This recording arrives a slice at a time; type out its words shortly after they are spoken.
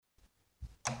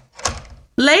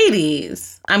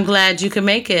Ladies, I'm glad you could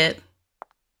make it.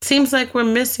 Seems like we're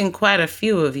missing quite a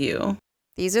few of you.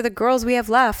 These are the girls we have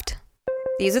left.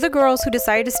 These are the girls who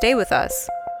decided to stay with us.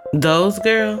 Those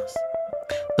girls?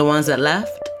 The ones that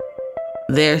left?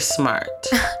 They're smart.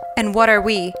 And what are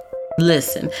we?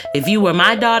 Listen, if you were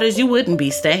my daughters, you wouldn't be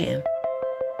staying.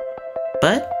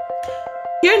 But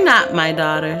you're not my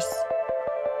daughters.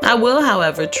 I will,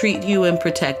 however, treat you and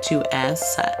protect you as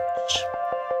such.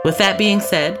 With that being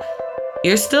said,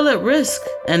 you're still at risk,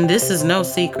 and this is no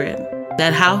secret.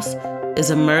 That house is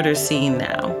a murder scene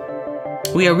now.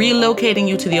 We are relocating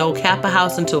you to the old Kappa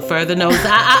house until further notice.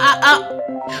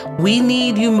 We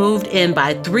need you moved in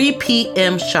by 3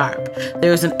 p.m. sharp.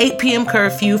 There's an 8 p.m.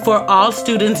 curfew for all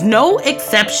students, no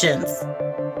exceptions.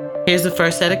 Here's the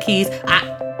first set of keys.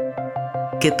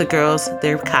 Get the girls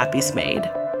their copies made.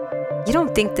 You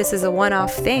don't think this is a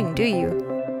one-off thing, do you?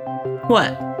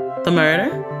 What? The murder?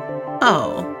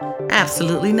 Oh,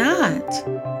 absolutely not.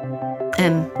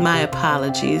 And my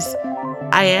apologies.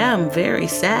 I am very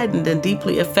saddened and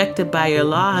deeply affected by your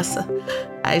loss.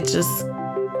 I just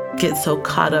get so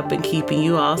caught up in keeping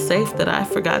you all safe that I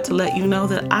forgot to let you know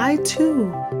that I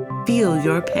too feel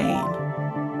your pain.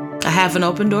 I have an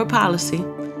open door policy.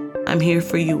 I'm here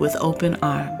for you with open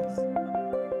arms.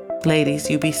 Ladies,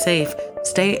 you be safe.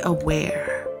 Stay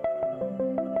aware.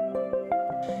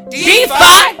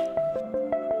 DPHI!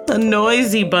 A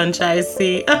noisy bunch, I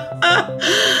see.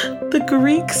 The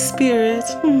Greek spirit.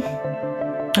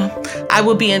 I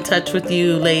will be in touch with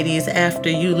you, ladies, after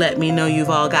you let me know you've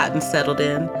all gotten settled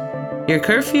in. Your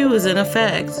curfew is in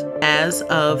effect as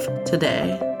of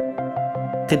today.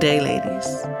 Good day, ladies.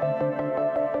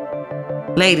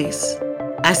 Ladies,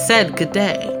 I said good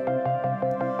day.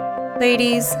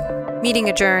 Ladies, meeting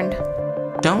adjourned.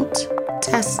 Don't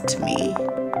test me.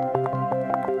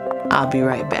 I'll be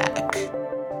right back.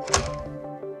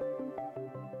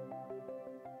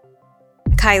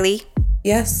 Kylie.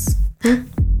 Yes?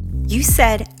 You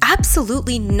said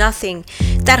absolutely nothing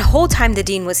that whole time the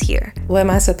dean was here. What am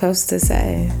I supposed to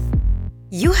say?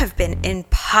 You have been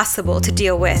impossible to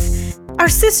deal with. Our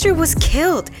sister was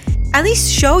killed. At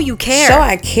least show you care. Show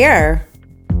I care.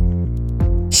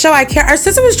 Show I care. Our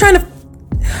sister was trying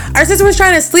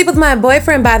to sleep with my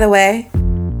boyfriend, by the way.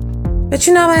 But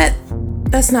you know what?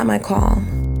 That's not my call.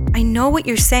 I know what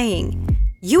you're saying.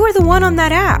 You were the one on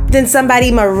that app. Then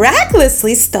somebody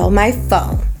miraculously stole my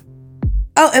phone.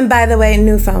 Oh, and by the way,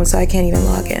 new phone, so I can't even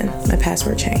log in. My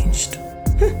password changed.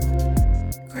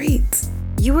 Great.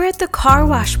 You were at the car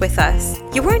wash with us.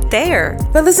 You weren't there.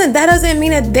 But listen, that doesn't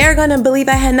mean that they're gonna believe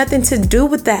I had nothing to do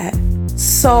with that.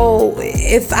 So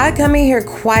if I come in here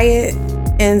quiet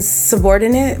and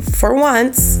subordinate for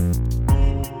once,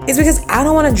 it's because I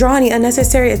don't want to draw any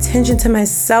unnecessary attention to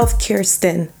myself,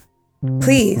 Kierston.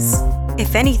 Please.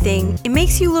 If anything, it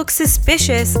makes you look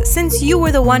suspicious since you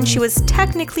were the one she was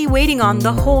technically waiting on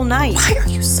the whole night. Why are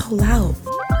you so loud?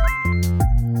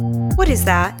 What is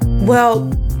that? Well,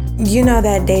 you know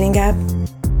that dating app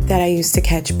that I used to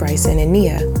catch Bryson and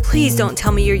Nia? Please don't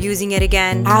tell me you're using it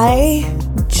again. I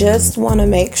just want to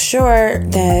make sure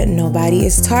that nobody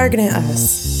is targeting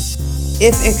us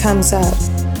if it comes up.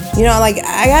 You know, like,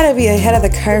 I gotta be ahead of the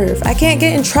curve. I can't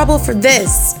get in trouble for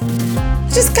this. I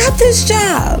just got this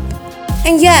job.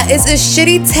 And yeah, it's a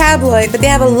shitty tabloid, but they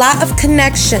have a lot of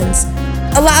connections,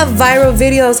 a lot of viral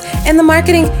videos, and the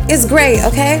marketing is great,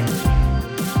 okay?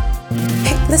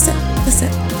 Hey, listen.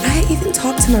 I even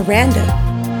talked to Miranda,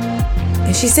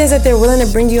 and she says that they're willing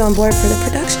to bring you on board for the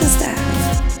production staff.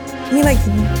 I mean, like,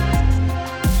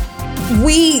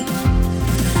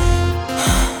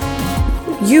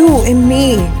 you and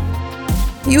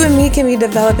me can be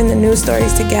developing the news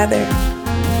stories together.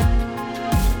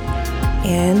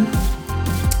 And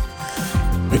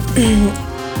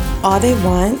all they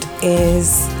want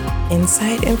is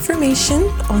inside information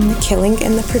on the killing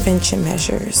and the prevention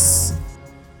measures.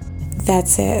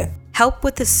 That's it. Help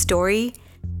with the story?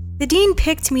 The dean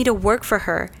picked me to work for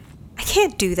her. I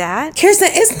can't do that. Kierston,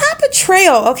 it's not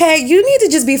betrayal, okay? You need to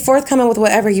just be forthcoming with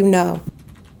whatever you know.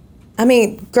 I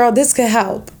mean, girl, this could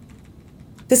help.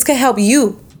 This could help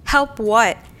you. Help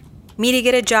what? Me to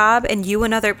get a job and you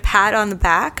another pat on the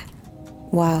back?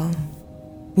 Wow.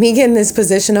 Me getting this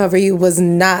position over you was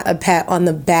not a pat on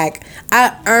the back.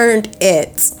 I earned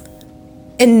it.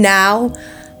 And now,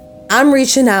 I'm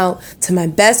reaching out to my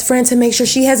best friend to make sure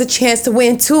she has a chance to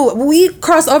win too. We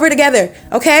cross over together,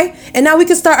 okay? And now we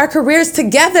can start our careers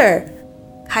together.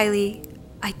 Kylie,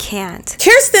 I can't.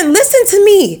 Kierston, listen to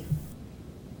me.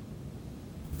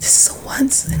 This is a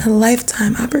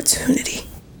once-in-a-lifetime opportunity.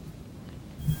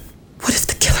 What if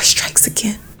the killer strikes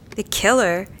again? The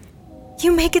killer?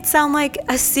 You make it sound like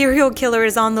a serial killer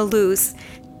is on the loose.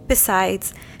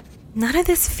 Besides, none of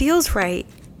this feels right.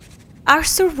 Our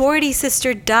sorority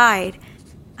sister died.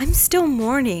 I'm still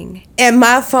mourning. And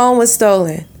my phone was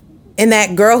stolen. And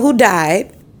that girl who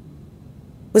died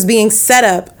was being set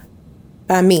up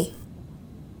by me.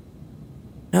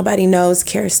 Nobody knows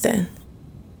Kierston.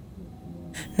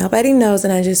 Nobody knows,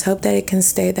 and I just hope that it can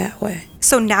stay that way.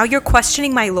 So now you're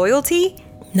questioning my loyalty?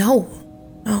 No.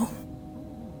 I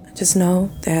just know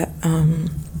that,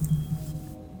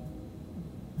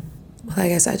 I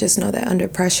guess I just know that under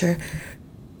pressure,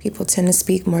 people tend to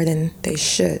speak more than they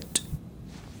should.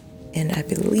 And I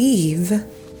believe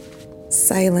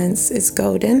silence is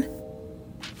golden.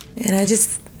 And I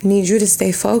just need you to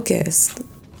stay focused.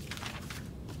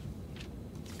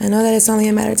 I know that it's only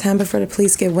a matter of time before the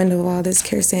police get wind of all this,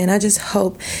 Kierston. And I just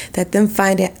hope that them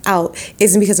finding out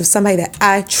isn't because of somebody that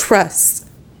I trust.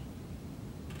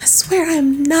 I swear I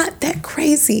am not that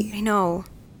crazy. I know.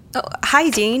 Oh, hi,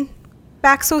 Dean.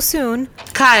 Back so soon.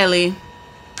 Kylie,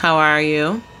 how are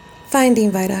you? Fine,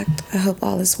 Dean Vidock. I hope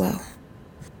all is well.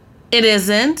 It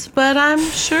isn't, but I'm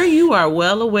sure you are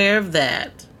well aware of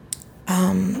that.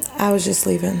 I was just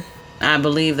leaving. I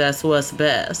believe that's what's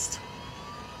best.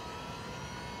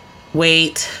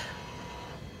 Wait.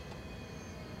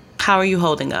 How are you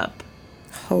holding up?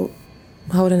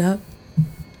 Holding up?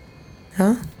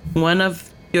 Huh? One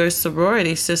of your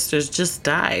sorority sisters just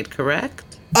died,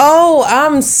 correct? Oh,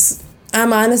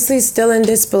 I'm honestly still in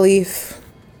disbelief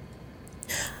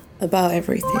about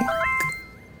everything.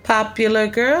 Popular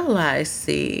girl, I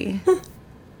see.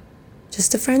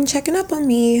 Just a friend checking up on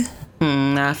me.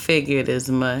 I figured as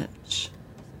much.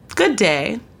 Good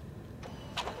day.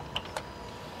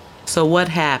 So what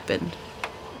happened?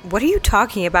 What are you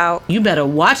talking about? You better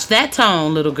watch that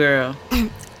tone, little girl.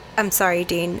 I'm sorry,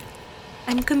 Dean.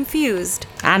 I'm confused.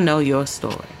 I know your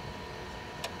story.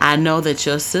 I know that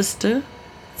your sister,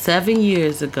 7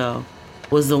 years ago,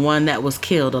 was the one that was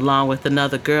killed along with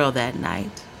another girl that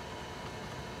night.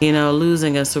 You know,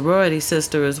 losing a sorority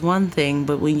sister is one thing,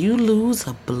 but when you lose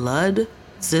a blood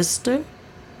sister,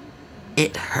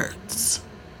 it hurts.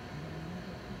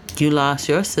 You lost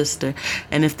your sister,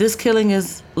 and if this killing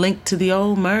is linked to the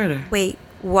old murder... Wait,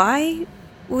 why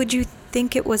would you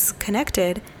think it was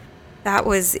connected? That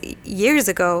was years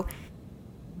ago.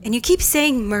 And you keep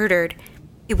saying murdered.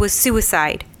 It was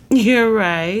suicide. You're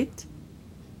right.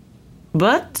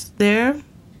 But there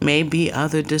may be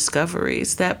other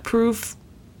discoveries that prove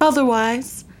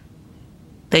otherwise.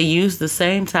 They used the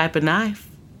same type of knife.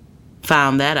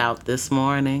 Found that out this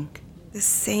morning. The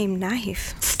same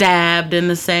knife. Stabbed in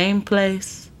the same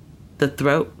place. The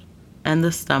throat and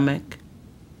the stomach.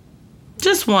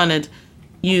 Just wanted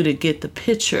you to get the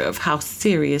picture of how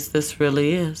serious this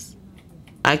really is.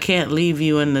 I can't leave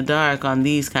you in the dark on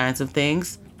these kinds of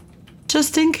things.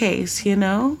 Just in case, you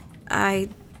know? I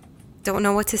don't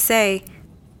know what to say.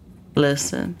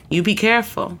 Listen, you be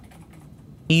careful.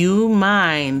 You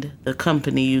mind the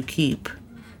company you keep.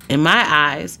 In my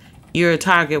eyes, you're a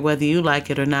target whether you like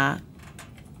it or not.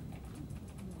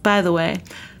 By the way,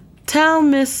 tell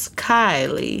Miss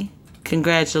Kylie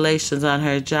congratulations on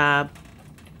her job.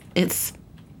 It's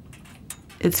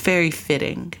very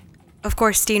fitting. Of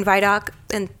course, Dean Vidock,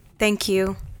 and thank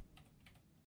you.